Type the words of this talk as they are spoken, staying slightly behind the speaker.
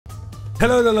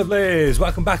Hello there lovelies,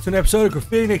 welcome back to an episode of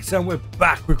Griffenix, and we're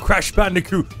back with Crash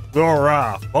Bandicoot, the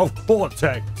Wrath of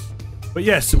Cortex. But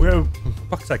yes, we're...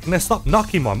 fuck's sake, can I stop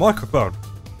knocking my microphone?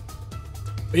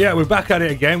 But yeah, we're back at it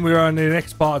again. We're on the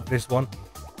next part of this one.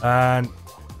 And...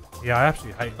 yeah, I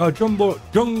absolutely hate... oh,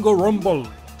 Jungle Rumble.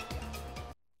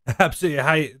 I absolutely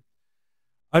hate...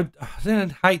 I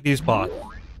didn't hate these parts.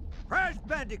 Crash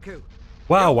Bandicoot.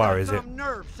 Wow, where is it? Some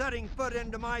nerve setting foot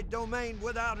into my domain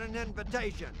without an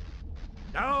invitation.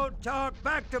 Don't talk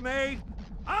back to me.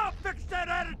 I'll fix that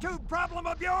attitude problem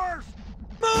of yours.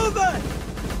 Move it!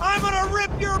 I'm gonna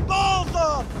rip your balls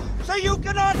off so you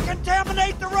cannot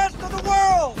contaminate the rest of the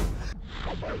world.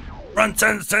 Front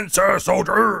and censor,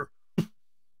 soldier.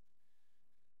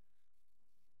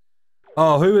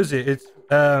 Oh, who is it? It's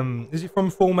is he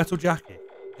from Full Metal Jacket?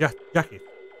 Jacket. Can't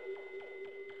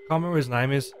remember what his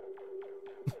name is.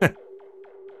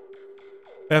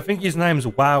 I think his name's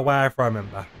Wow Wow, if I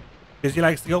remember. Because he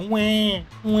likes to go wah,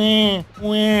 wah,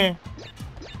 wah.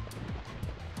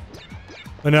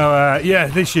 But no,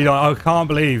 yeah, literally, I can't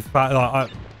believe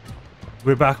that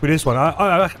we're back with this one.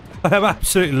 I'm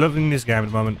absolutely loving this game at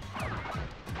the moment.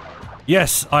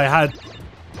 Yes, I had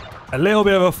a little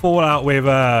bit of a fallout with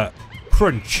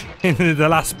Crunch in the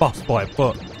last boss fight,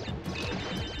 but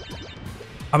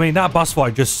I mean, that boss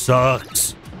fight just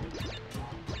sucks.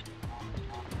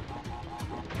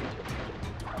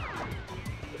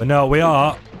 But no, we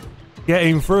are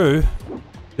getting through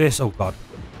this. Oh god.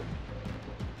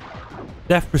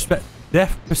 Depth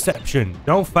perception.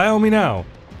 Don't fail me now.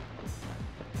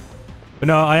 But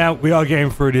no, we are getting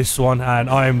through this one, and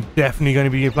I am definitely going to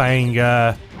be playing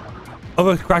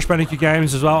other Crash Bandicoot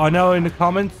games as well. I know in the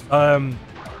comments,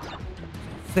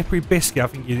 Slippery Biscuit, I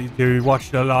think you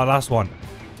watched the last one.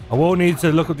 I will need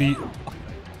to look at the...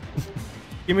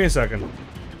 give me a second.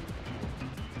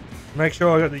 Make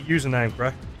sure I got the username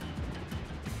correct.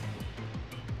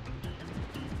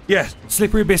 Yes,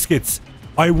 Slippery Biscuits.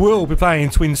 I will be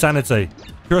playing Twin Sanity.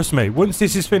 Trust me, once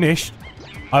this is finished,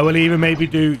 I will either maybe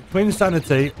do Twin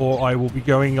Sanity or I will be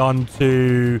going on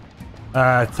to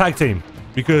Tag Team.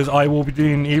 Because I will be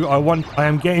doing... I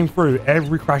am getting through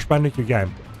every Crash Bandicoot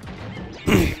game.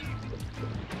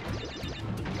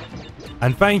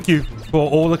 And thank you for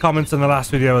all the comments in the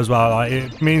last video as well.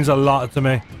 It means a lot to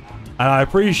me. And I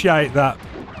appreciate that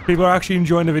people are actually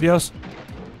enjoying the videos.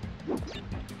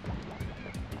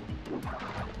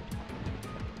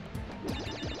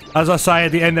 As I say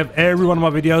at the end of every one of my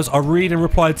videos, I read and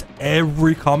reply to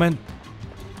every comment.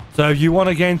 So if you want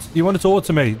to talk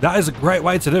to me, that is a great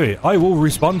way to do it. I will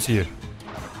respond to you.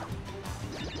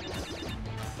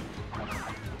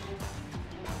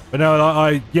 But no,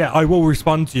 I will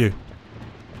respond to you.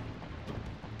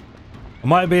 I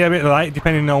might be a bit late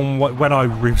depending on when I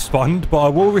respond, but I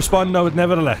will respond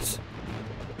nevertheless.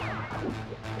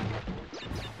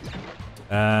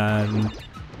 And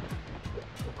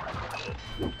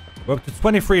we're up to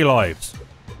 23 lives.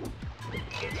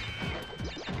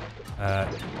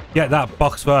 Get that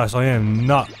box first. I am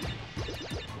not.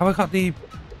 Have I got the...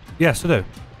 yes, I do.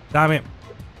 Damn it.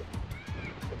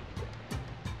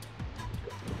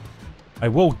 I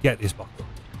will get this box.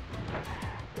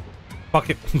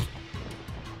 Fuck it.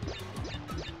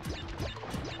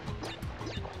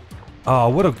 Oh, I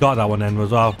would have got that one then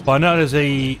as well. But I know there's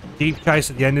a deep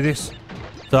chase at the end of this.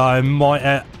 So I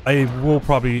might... I will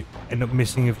probably end up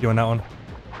missing a few on that one.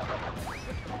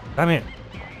 Damn it.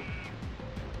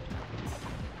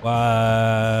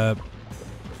 Let's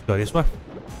go this way.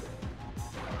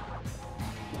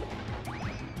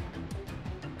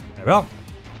 There we are.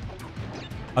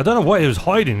 I don't know what he was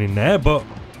hiding in there, but...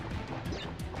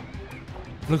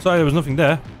 looks like there was nothing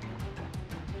there.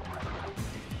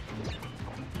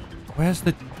 Where's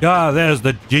the... ah, there's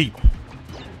the Jeep.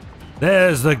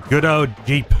 There's the good old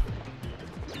Jeep.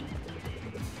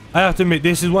 I have to admit,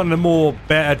 this is one of the more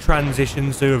better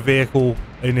transitions to a vehicle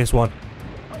in this one.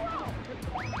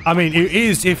 I mean, it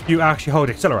is if you actually hold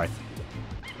accelerate.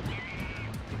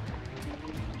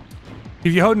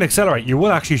 If you hold and accelerate, you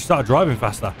will actually start driving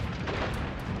faster.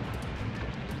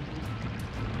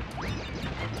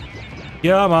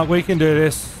 Yeah, man, we can do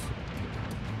this.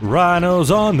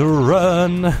 Rhino's on the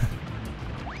run.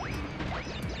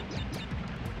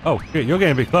 Oh, you're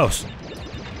getting a bit close.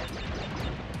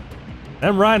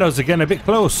 Them rhinos are getting a bit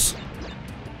close.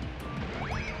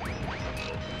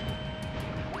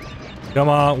 Come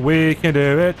on, we can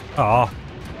do it. Oh.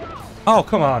 Oh,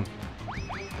 come on.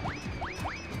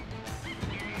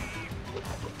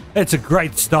 It's a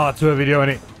great start to a video,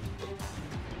 isn't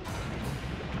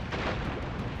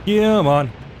it? Come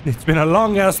on. It's been a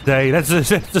long ass day. Let's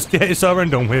just get this over and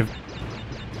done with.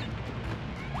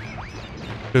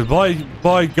 Because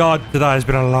by God, today has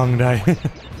been a long day.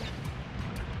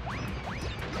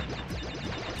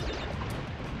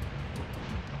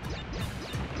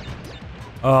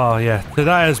 Oh yeah,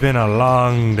 today has been a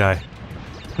long day.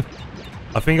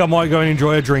 I think I might go and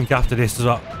enjoy a drink after this as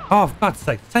well. Oh, for God's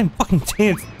sake, same fucking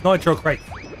tin nitro crate.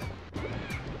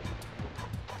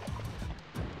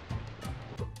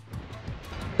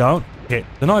 Don't hit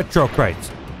the nitro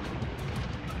crates.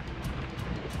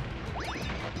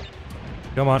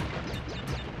 Come on.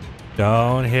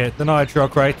 Don't hit the nitro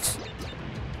crates.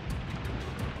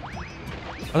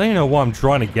 I don't even know why I'm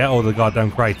trying to get all the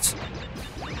goddamn crates.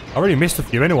 I already missed a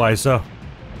few anyway, so.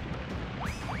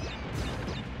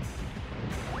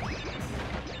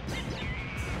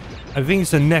 I think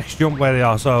it's the next jump where they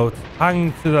are, so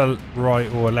hang to the right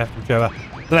or left, whichever.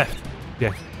 Left,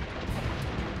 yes.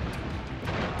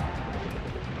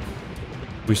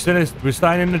 We're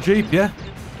staying in the Jeep, yeah?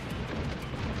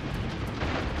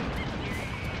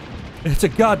 It's a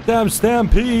goddamn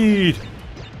stampede!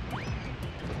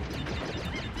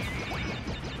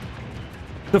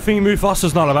 The thing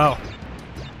Mufasa's not about.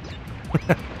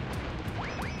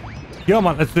 Come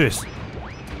on, let's do this.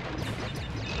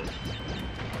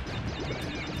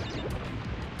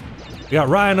 We got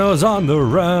rhinos on the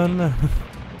run.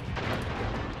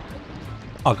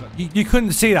 Oh, God, you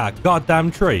couldn't see that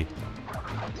goddamn tree.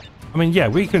 I mean, yeah,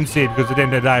 we couldn't see it because at the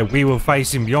end of the day, we were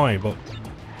facing behind, but...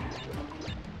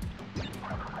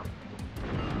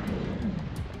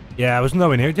 Yeah, I was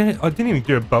nowhere near. I didn't even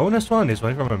do a bonus one on this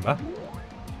one, if I remember.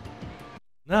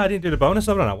 No, I didn't do the bonus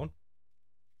on that one.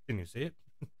 Didn't you see it?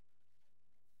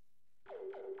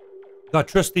 Got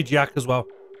Trusty Jack as well.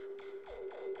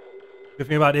 Good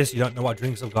thing about this, you don't know what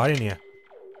drinks I've got in here.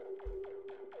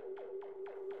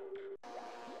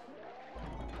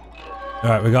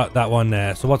 Alright, we got that one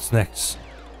there. So what's next?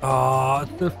 Oh,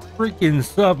 the freaking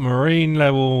submarine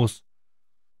levels.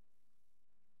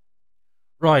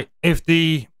 Right, if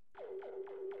the...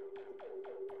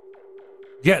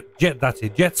 that's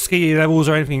it. Jet ski levels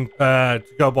or anything to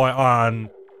go by on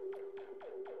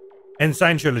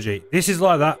Insane Trilogy. This is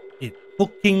like that. It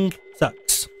fucking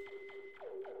sucks.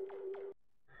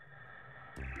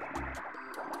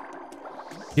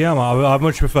 Yeah, man, I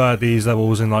much prefer these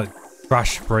levels in like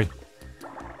Crash Free.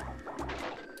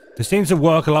 It seems to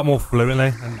work a lot more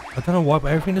fluently, and I don't know why,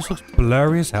 but everything just looks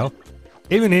blurry as hell.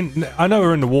 Even in, I know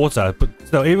we're in the water, but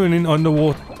still, even in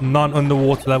underwater,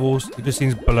 non-underwater levels, it just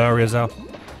seems blurry as hell.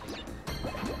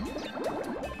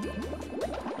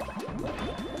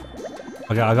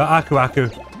 Okay, I got Aku Aku.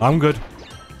 I'm good.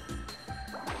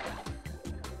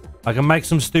 I can make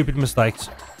some stupid mistakes.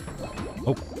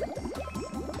 Oh.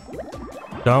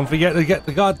 Don't forget to get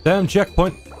the goddamn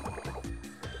checkpoint.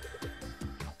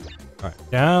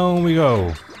 Alright, down we go.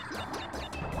 Where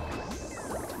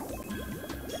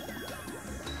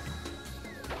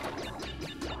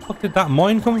the fuck did that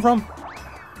mine come from?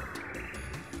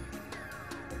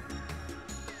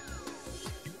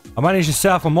 I managed to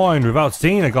set up a mine without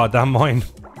seeing a goddamn mine.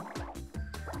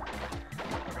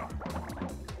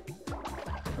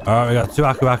 Alright, we got 2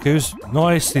 Aku Akus.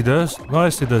 Nicely does.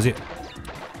 Nicely does it.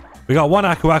 We got 1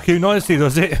 Aku Aku. Nicely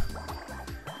does it.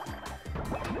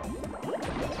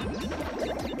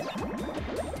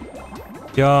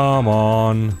 Come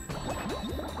on.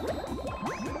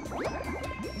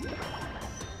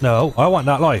 No, I want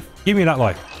that life. Give me that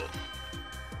life.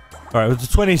 Alright, it's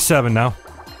 27 now.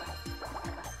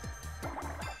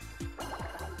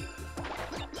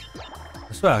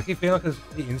 I swear, I keep feeling like I was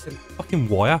eating some fucking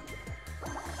wire.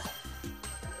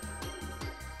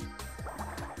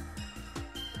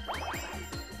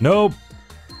 Nope.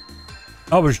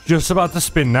 I was just about to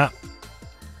spin that.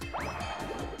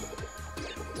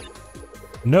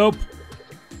 Nope.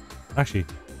 Actually,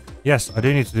 yes, I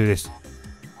do need to do this.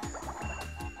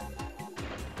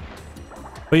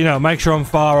 But you know, make sure I'm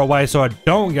far away so I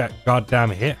don't get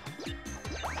goddamn hit.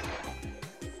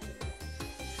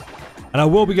 And I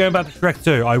will be going back to Shrek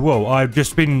 2. I will. I've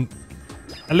just been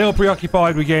a little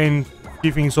preoccupied with getting a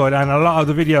few things sorted, and a lot of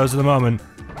the videos at the moment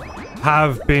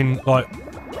have been like,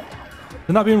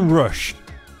 they're not being rushed,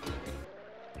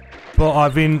 but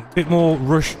I've been a bit more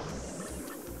rushed.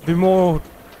 A bit more.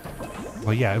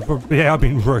 Well, yeah, I've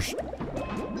been rushed.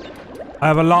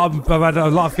 I've had a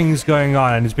lot of things going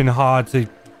on, and it's been hard to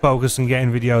focus on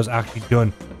getting videos actually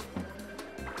done.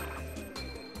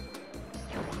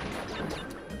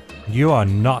 You are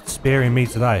not sparing me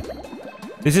today.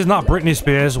 This is not Britney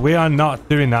Spears. We are not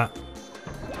doing that.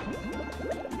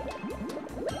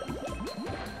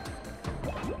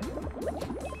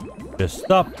 Just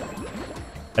stop.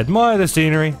 Admire the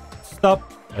scenery.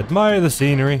 Stop. Admire the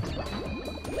scenery.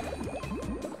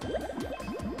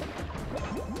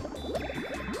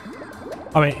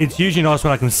 I mean, it's usually nice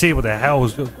when I can see what the hell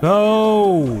is...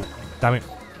 No! Damn it.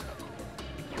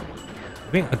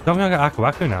 I don't think I got Aku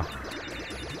Aku now.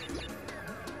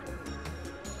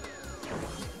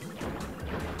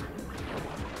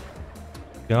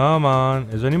 Come on.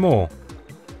 Is there any more?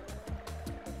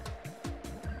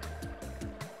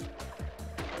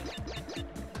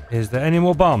 Is there any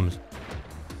more bombs?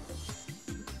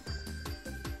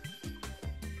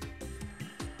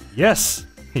 Yes!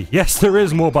 Yes, there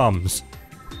is more bombs.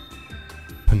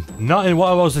 Not in what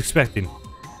I was expecting.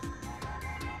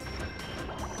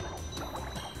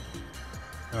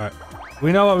 Alright.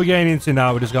 We know what we're getting into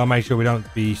now. We just gotta make sure we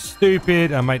don't be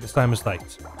stupid and make the same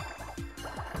mistakes.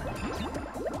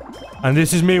 And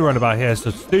this is me running about here, so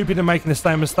stupid and making the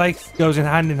same mistakes goes in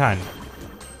hand in hand.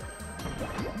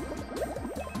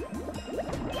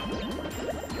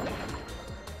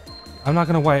 I'm not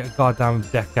gonna wait a goddamn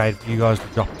decade for you guys to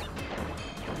drop.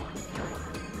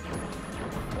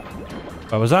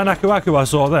 But was that an Aku Aku I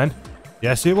saw then?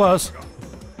 Yes, it was.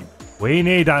 We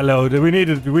need that load. We need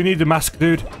the mask,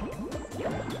 dude.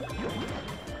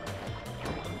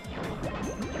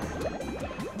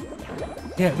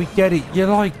 Yeah, we get it. You're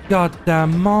like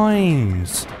goddamn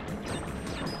mines.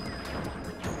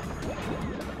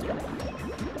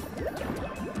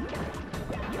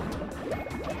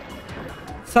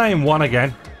 Same one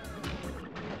again.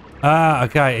 Ah,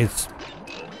 okay, it's...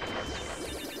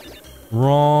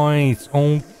 Right,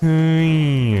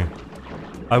 okay.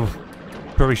 I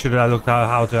probably should have looked at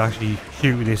how to actually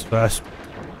shoot with this first.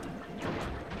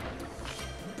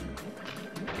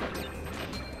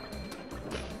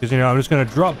 Because, you know, I'm just going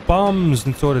to drop bombs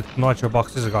until the nitro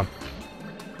boxes are gone.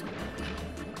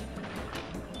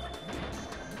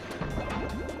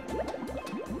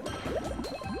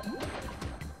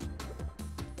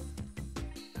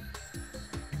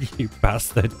 You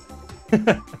bastard.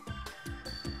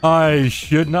 I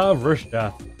should not have rushed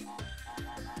that.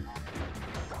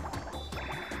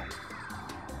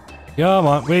 Come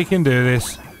on, we can do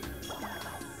this.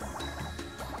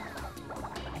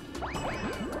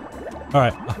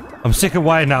 Alright, I'm sick of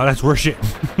waiting now, let's rush it.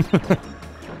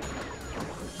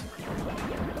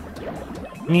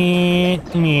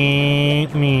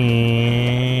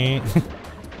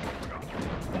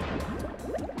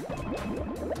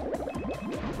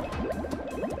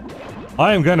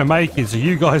 I am gonna make it so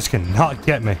you guys cannot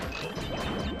get me.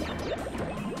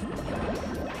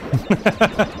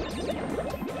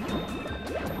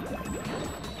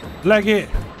 Leg it.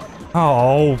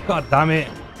 Oh, god damn it.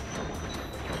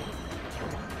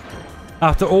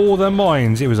 After all the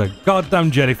mines, it was a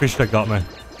goddamn jellyfish that got me.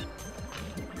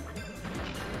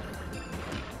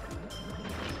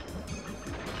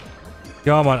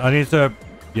 Come on, I need to...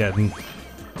 Yeah.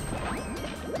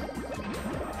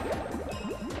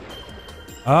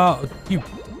 Oh, you...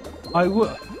 I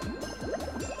would...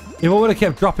 If I would have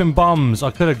kept dropping bombs, I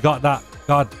could have got that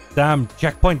goddamn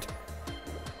checkpoint.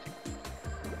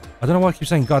 I don't know why I keep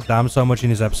saying goddamn so much in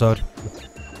this episode.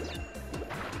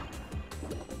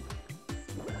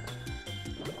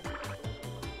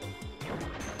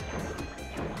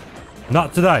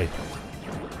 Not today.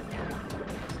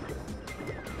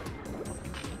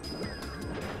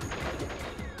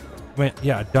 Wait,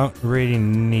 yeah, I don't really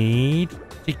need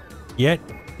to get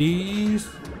these.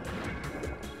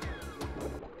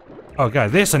 Okay,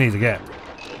 this I need to get.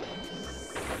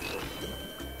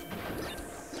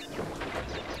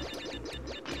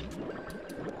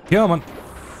 Come on.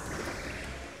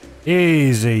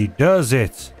 Easy does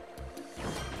it.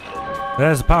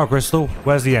 There's the power crystal.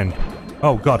 Where's the end?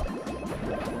 Oh, God.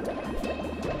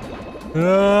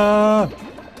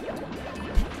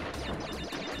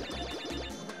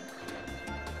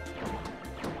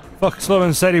 Fuck,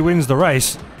 Sloan said he wins the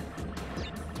race.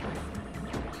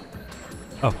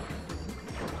 Oh.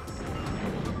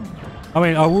 I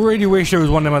mean, I really wish there was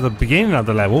one of them at the beginning of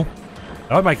the level.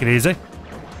 That would make it easy.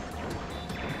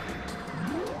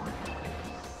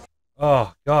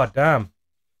 Oh, god damn.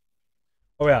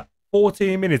 Oh, yeah.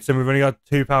 14 minutes and we've only got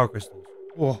 2 power crystals.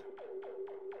 Oh.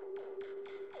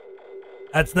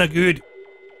 That's not good.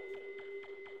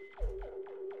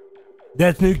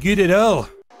 That's not good at all.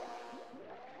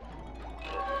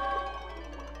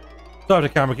 Sorry, the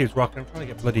camera keeps rocking. I'm trying to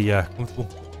get bloody comfortable.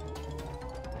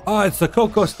 Oh, it's the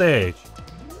Coco stage.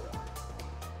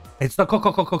 It's the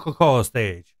Coco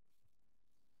stage.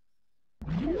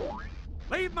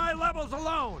 Leave my levels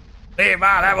alone! Leave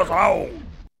my levels alone!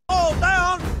 Fall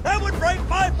down! That would break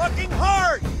my fucking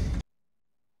heart!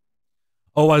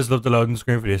 Always love the loading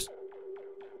screen for this.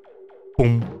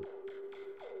 Boom.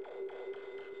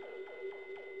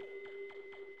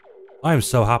 I am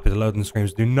so happy the loading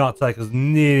screens do not take us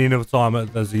nearly enough time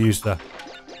as they used to.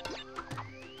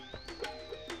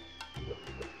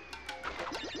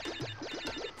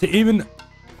 To even...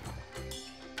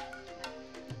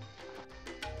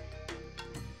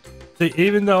 See,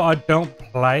 even though I don't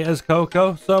play as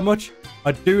Coco so much,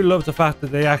 I do love the fact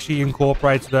that they actually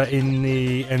incorporated her in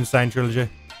the Insane Trilogy.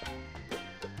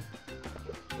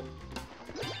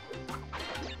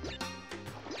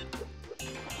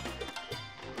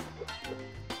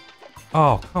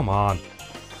 Oh, come on.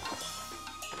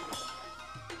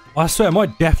 I swear, my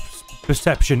depth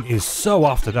perception is so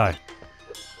off today.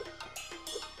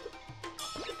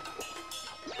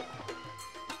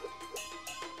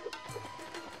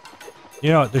 You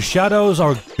know, the shadows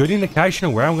are a good indication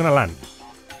of where I'm going to land.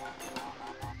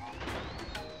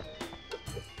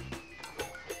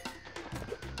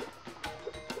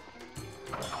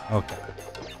 Okay.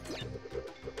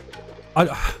 I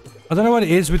don't know what it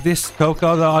is with this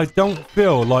Coco that I don't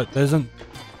feel like there's an...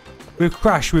 With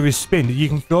Crash, with his spin, you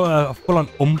can feel a full-on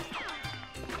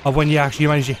of when you actually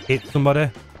manage to hit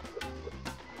somebody.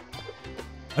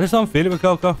 I just don't feel it with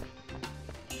Coco.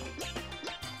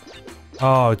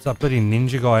 Oh, it's that bloody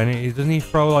ninja guy, and doesn't he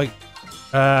throw like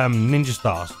ninja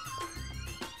stars?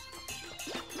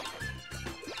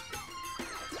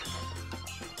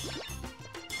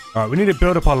 Alright, we need to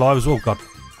build up our lives. Oh god.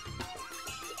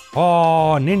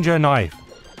 Oh, ninja knife.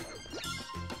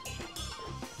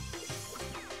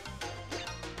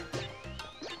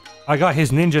 I got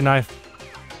his ninja knife.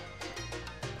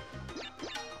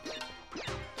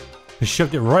 I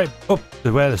shoved it right up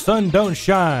to where the sun don't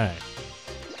shine.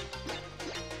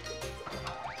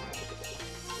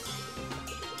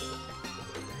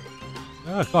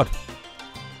 Oh god.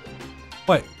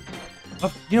 Wait.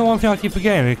 You know one thing I keep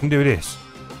forgetting? I can do this.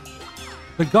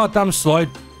 The goddamn slide.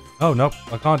 Oh no,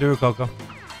 I can't do it, Coco.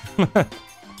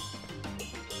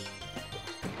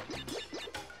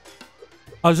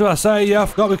 I was about to say, yeah, I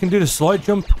forgot we can do the slide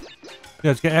jump.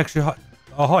 Yeah, to get extra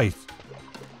height.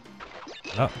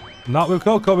 No, not with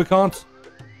Coco, we can't.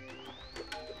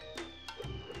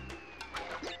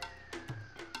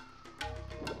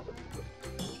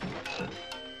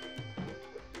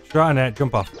 Try it,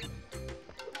 jump off.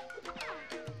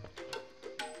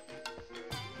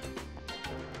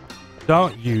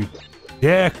 Don't you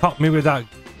dare cop me with that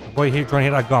boy here trying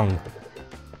to hit that gong.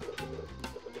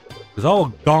 Because I'll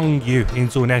gong you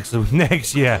until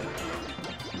next year.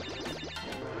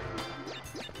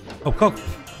 Oh, God.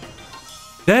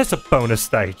 There's a bonus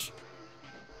stage.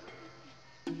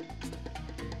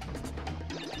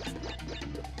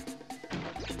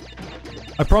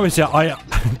 I promise you,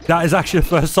 that is actually the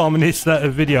first time in this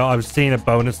video I've seen a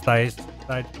bonus stage.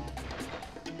 Oh.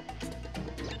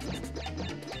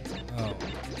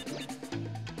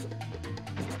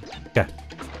 Okay.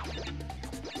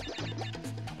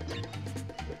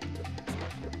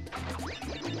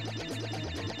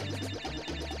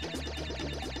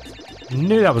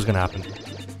 Knew that was gonna happen.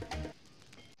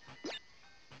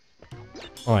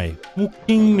 I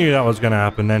fucking knew that was gonna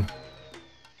happen then.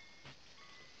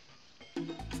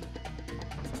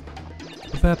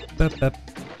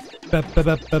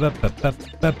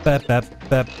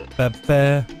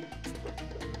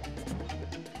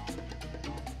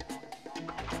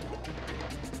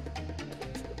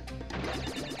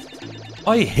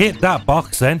 I hit that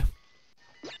box then.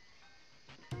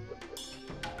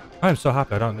 I'm so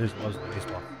happy I don't lose those this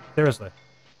one. Seriously.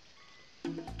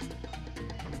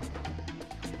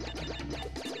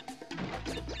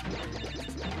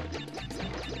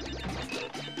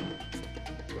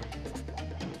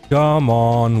 Come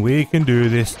on, we can do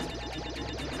this.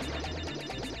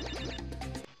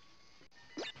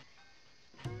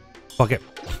 Fuck it.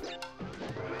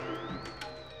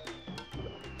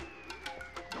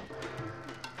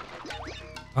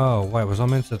 Oh, wait, was I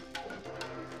meant to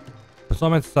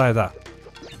say that?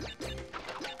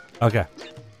 Okay.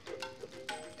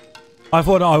 I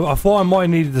thought I might have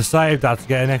needed to save that to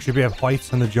get an extra bit of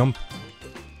height on the jump.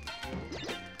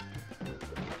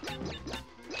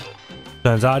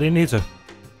 Turns out I didn't need to.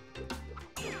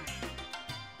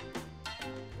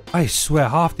 I swear,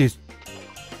 half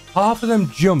of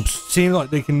them jumps seem like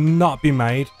they cannot be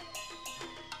made.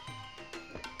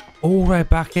 All right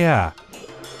back here.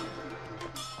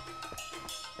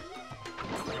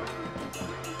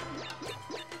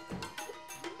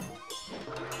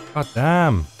 God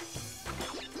damn.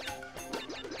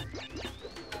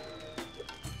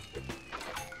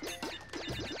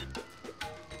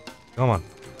 Come on.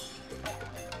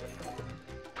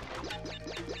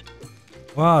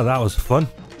 Wow, that was fun.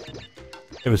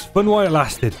 It was fun while it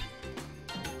lasted.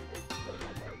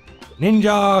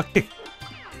 Ninja kick.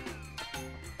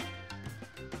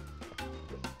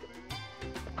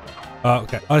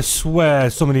 Okay, I swear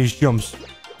some of these jumps.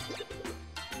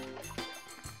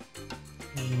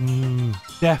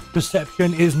 depth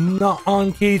perception is not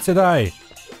on key today.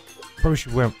 Probably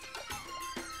should wear...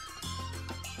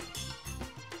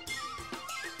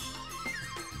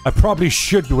 I probably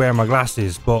should be wearing my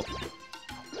glasses, but...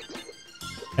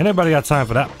 Anybody got time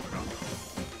for that?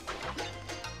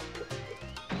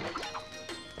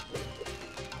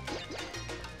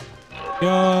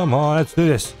 Come on, let's do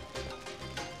this.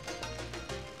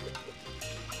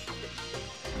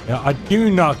 Yeah, I do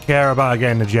not care about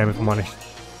getting the gem, if I'm honest.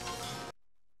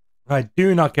 I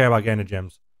do not care about getting the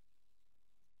gems.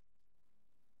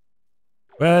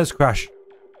 Where's Crash?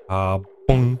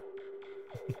 Boom.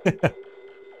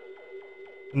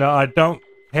 No, I don't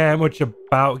care much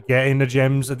about getting the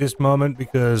gems at this moment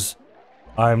because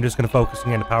I'm just going to focus on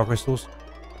getting the power crystals.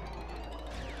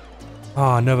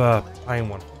 Oh, another plain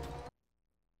one.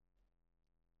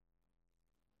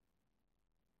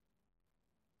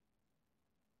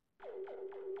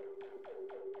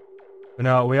 But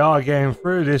no, we are getting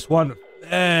through this one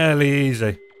fairly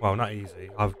easy. Well, not easy.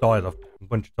 I've died a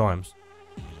bunch of times.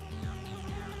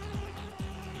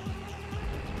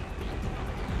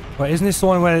 But isn't this the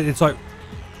one where it's like...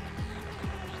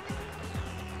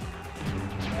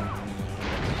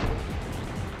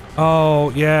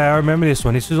 Oh, yeah, I remember this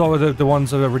one. This is all the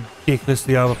ones that are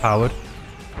ridiculously overpowered.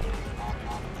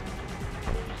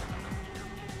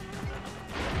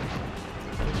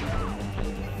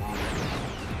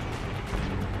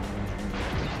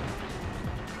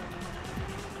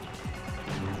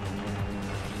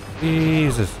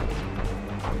 Jesus.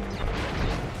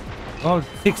 Oh,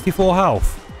 64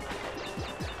 health.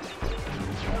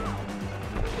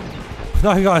 I've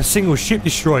not got a single ship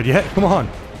destroyed yet. Come on.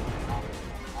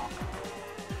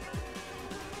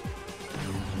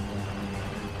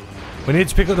 We need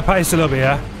to pick up the pace a little bit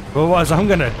here. Otherwise, I'm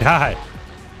gonna die.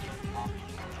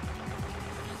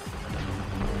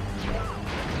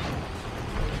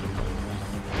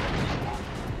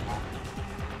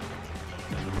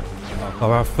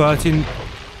 About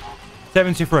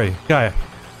 1373. Okay.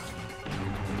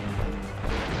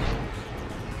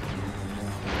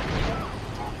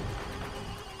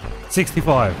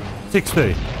 $65.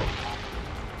 60.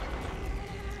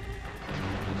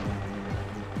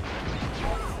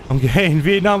 I'm getting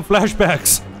Vietnam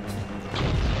flashbacks.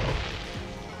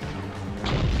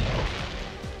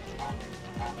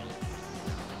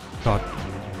 God.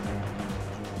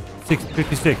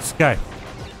 656. Okay.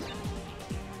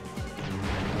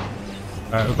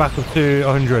 Alright, we're back up to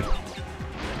 100.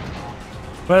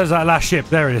 Where's that last ship?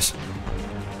 There it is.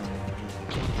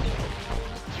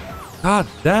 God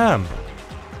damn.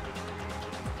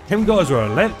 Him guys were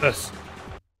relentless.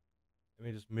 Let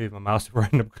me just move my mouse if I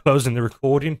end up closing the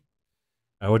recording.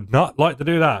 I would not like to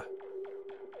do that.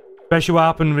 Especially what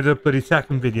happened with the bloody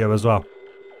second video as well.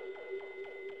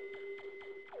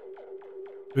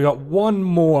 We got one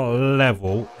more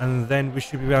level and then we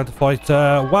should be able to fight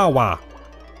Wawa.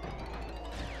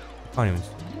 Can't even see.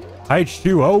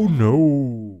 H2, oh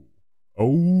no.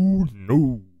 Oh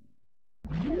no.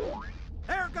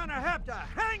 They're gonna have to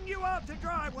hang you out to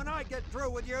dry when I get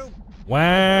through with you.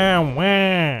 Wah,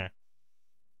 wah.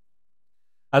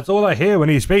 That's all I hear when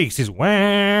he speaks is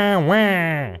wah,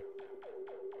 wah.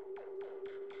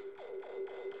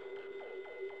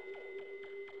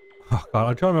 Oh god, I'm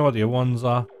trying to remember what the other ones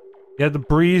are. You had the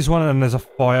breeze one and there's a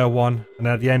fire one. And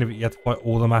then at the end of it you have to fight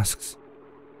all the masks.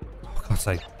 Oh, for God's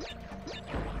sake.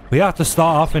 We have to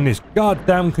start off in this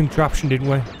goddamn contraption, didn't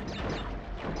we?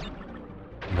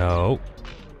 No.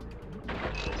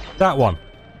 That one.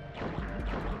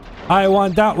 I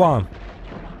want that one.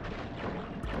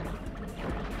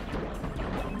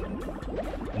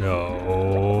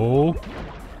 No.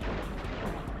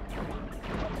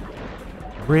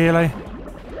 Really?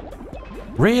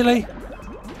 Really?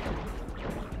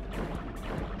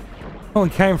 No one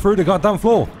came through the goddamn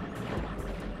floor.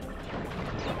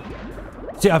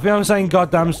 See, I feel I'm saying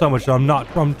goddamn so much, so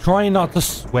I'm trying not to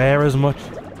swear as much.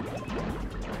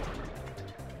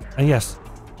 And yes,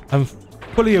 I'm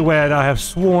fully aware that I have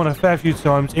sworn a fair few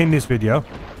times in this video.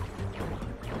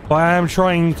 But I am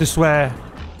trying to swear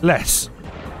less.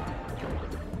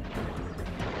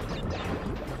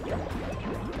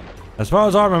 As far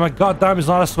as I remember, goddamn is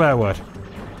not a swear word.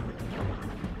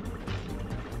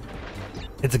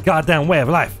 It's a goddamn way of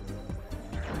life.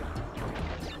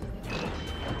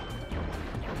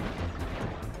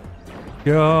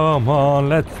 Come on,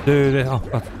 let's do this. Oh,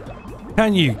 God.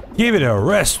 Can you give it a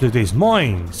rest with these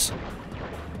mines?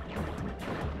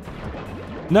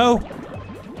 No?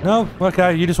 No?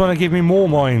 Okay, you just want to give me more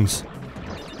mines.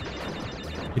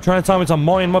 You're trying to tell me to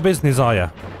mind my business, are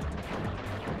you?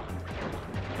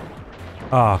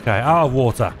 Oh, okay, out of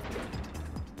water.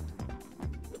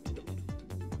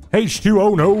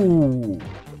 H2O, no.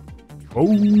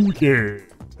 Oh, yeah.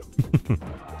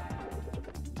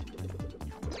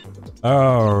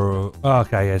 Oh,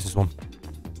 okay, yes, this one.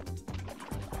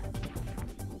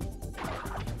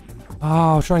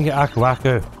 Oh, I'll try and get Aku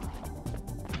Aku.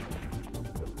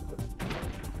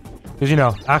 Because, you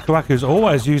know, Aku Aku is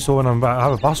always useful when I'm about to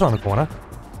have a boss around the corner.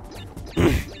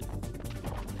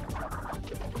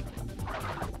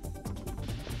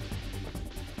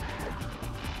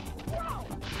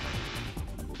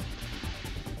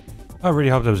 I really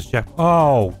hope there was a check.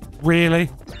 Oh, really?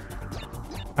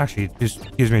 Actually, this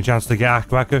gives me a chance to get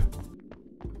Aku Aku.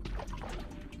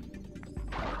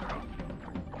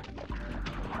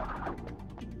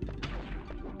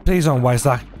 Please don't waste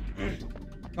that.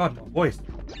 God, my voice.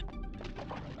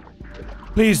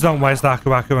 Please don't waste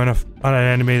Aku Aku on an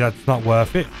enemy that's not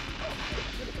worth it.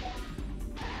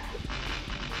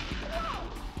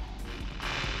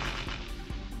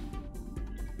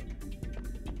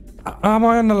 Am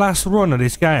I on the last run of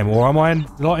this game, or am I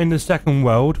in the second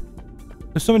world?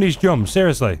 There's some of these jumps,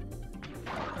 seriously.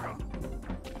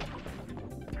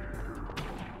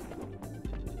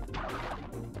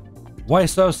 Why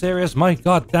so serious, my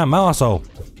goddamn arsehole?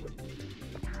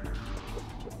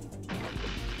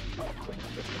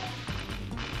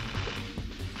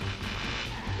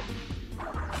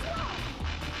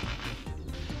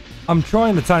 I'm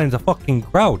trying to turn into fucking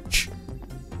crouch.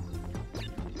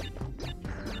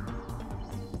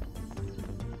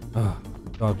 Oh,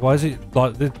 God, why is it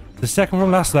like the second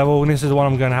from last level, and this is the one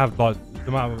I'm going to have like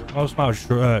the most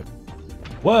amount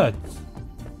of words.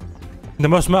 The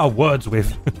most amount of words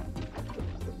with.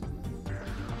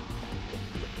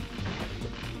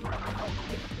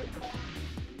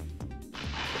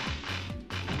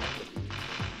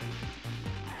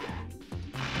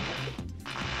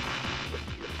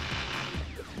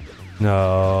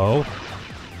 No.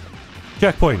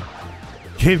 Checkpoint.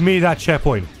 Give me that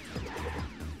checkpoint.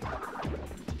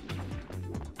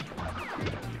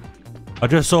 I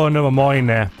just saw another mine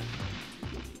there.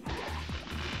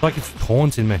 It's like it's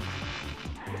taunting me.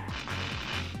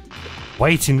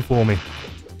 Waiting for me.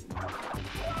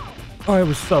 I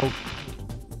was so...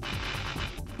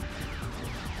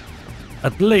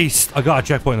 At least I got a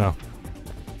checkpoint now.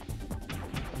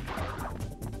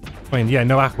 I mean, yeah,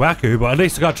 no Aku Aku, but at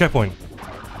least I got a checkpoint.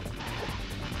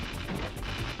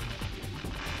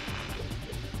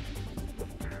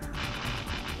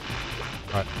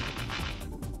 Right.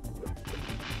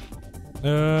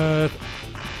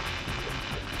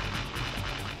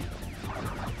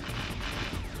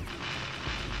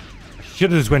 I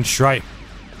should have just went straight.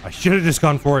 I should have just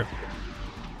gone for it.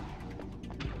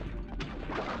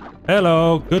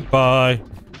 Hello, goodbye.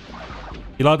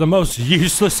 You're like the most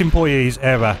useless employees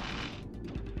ever.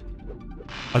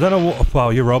 I don't know what...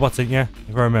 Well, you're robots, aren't you?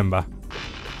 If I remember.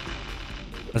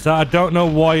 So I don't know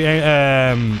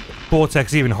why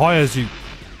Cortex even hires you.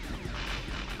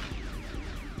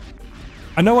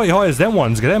 I know why he hires them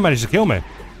ones, because they managed to kill me.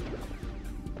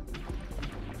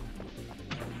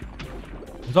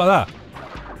 It's like that.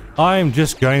 I'm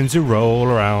just going to roll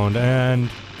around and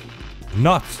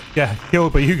not get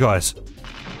killed by you guys.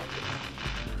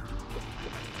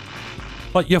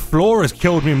 Like, your floor has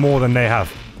killed me more than they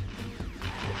have.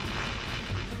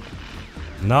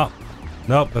 Nope.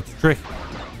 Nope, that's a trick.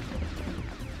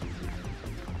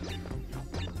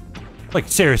 Like,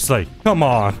 seriously. Come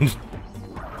on.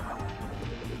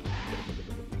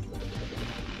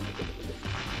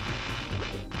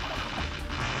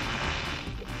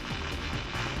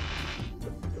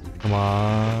 Come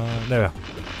on. There we go.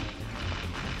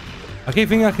 I keep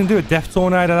thinking I can do a death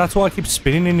tornado. That's why I keep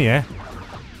spinning in the air.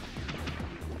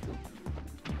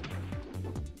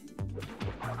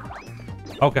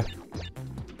 Okay.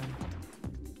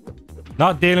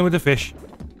 Not dealing with the fish.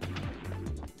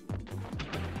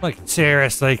 Like,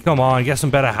 seriously, come on, get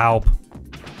some better help.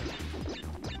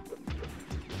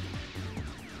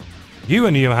 You,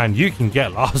 on the other hand, you can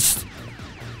get lost.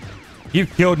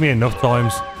 You've killed me enough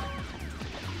times.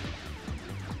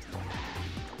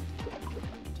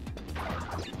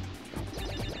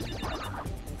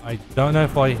 I don't know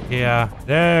if I hear...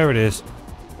 There it is.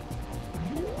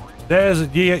 There's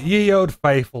ye old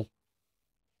faithful.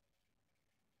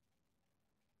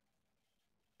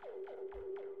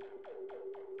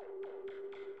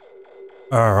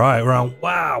 Alright, we're on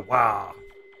wow.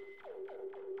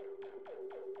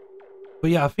 But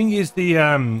yeah, I think it's the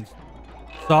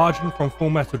sergeant from Full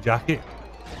Metal Jacket.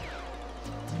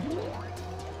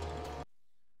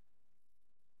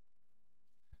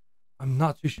 I'm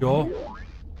not too sure.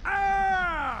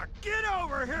 Ah! Get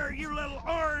over here, you little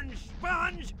orange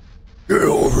sponge! Get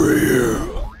over here!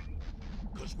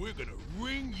 'Cause We're gonna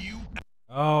ring you out.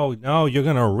 Oh, no, you're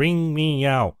gonna ring me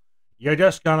out. You're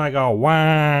just gonna go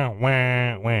wah,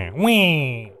 wah, wah,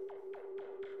 wee.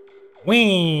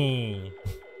 Wee.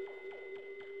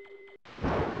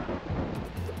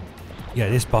 Yeah,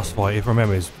 this boss fight, if I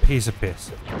remember, is a piece of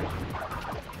piss.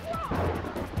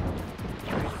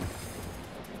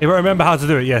 If I remember how to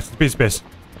do it, yes, it's a piece of piss.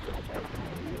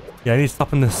 Yeah, I need to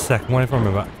stop in the second one if I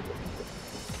remember.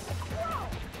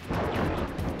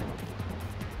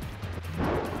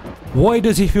 Why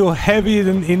does he feel heavier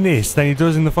in this than he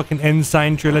does in the fucking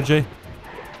Insane trilogy?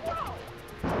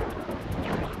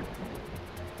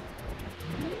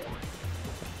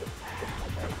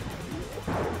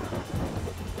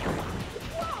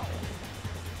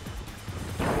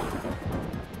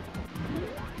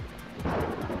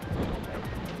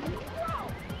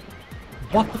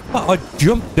 What the fuck? I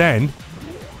jumped then.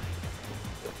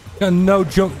 Got no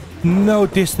jump, no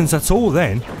distance at all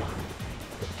then.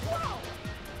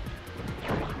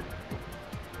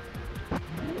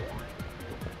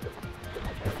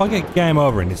 If I get game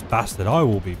over in this bastard, I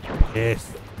will be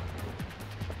pissed.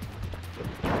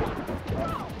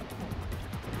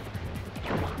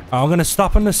 I'm gonna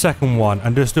stop on the second one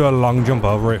and just do a long jump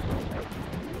over it.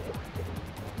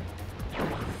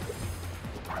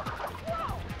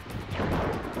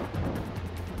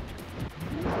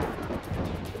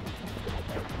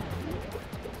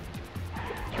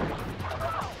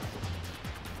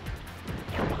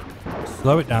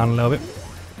 Slow it down a little bit.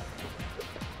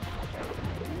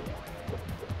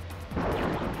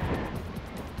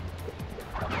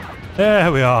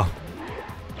 There we are.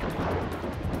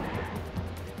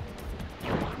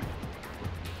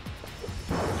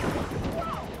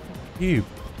 You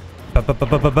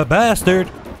bastard.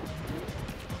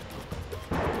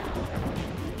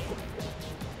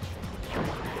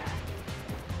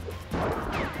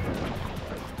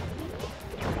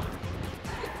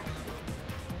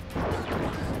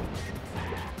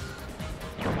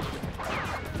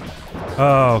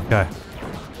 Oh, okay.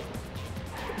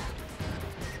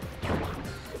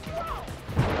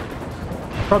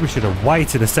 Probably should have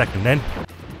waited a second then.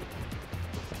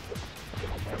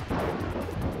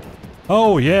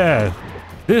 Oh yeah,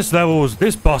 this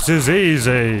boss is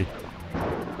easy.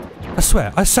 I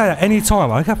swear, I say that any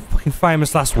time. I got fucking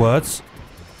famous last words.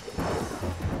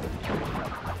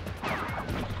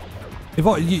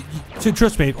 If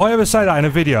trust me, if I ever say that in a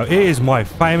video, it is my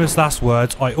famous last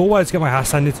words. I always get my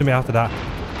ass handed to me after that.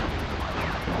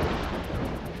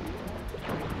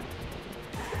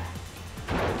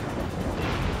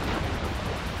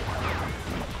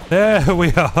 There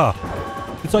we are.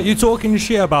 It's like you talking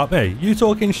shit about me. You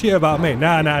talking shit about me.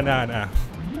 Nah, nah, nah, nah.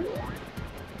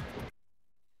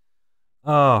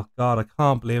 Oh god, I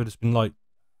can't believe it's been like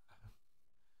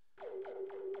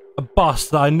a boss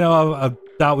that I know I've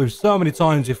dealt with so many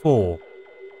times before.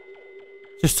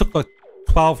 Just took like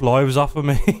 12 lives off of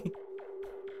me.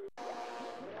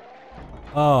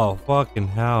 Oh, fucking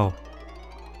hell.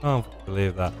 I can't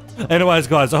believe that. Anyways,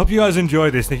 guys, I hope you guys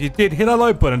enjoyed this. And if you did, hit that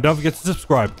like button and don't forget to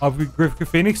subscribe. I'll be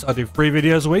Griffenix. I do 3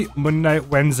 videos a week, Monday,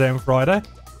 Wednesday, and Friday.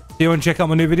 If you want to check out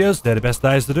my new videos, they're the best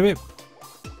days to do it.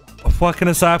 What can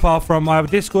I say apart from I have a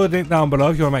Discord link down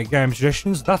below if you want to make game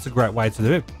suggestions. That's a great way to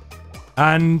do it.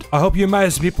 And I hope you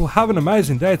amazing people have an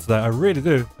amazing day today. I really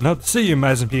do. And hope to see you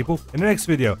amazing people in the next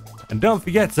video. And don't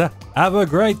forget to have a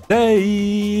great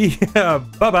day.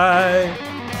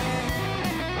 Bye-bye.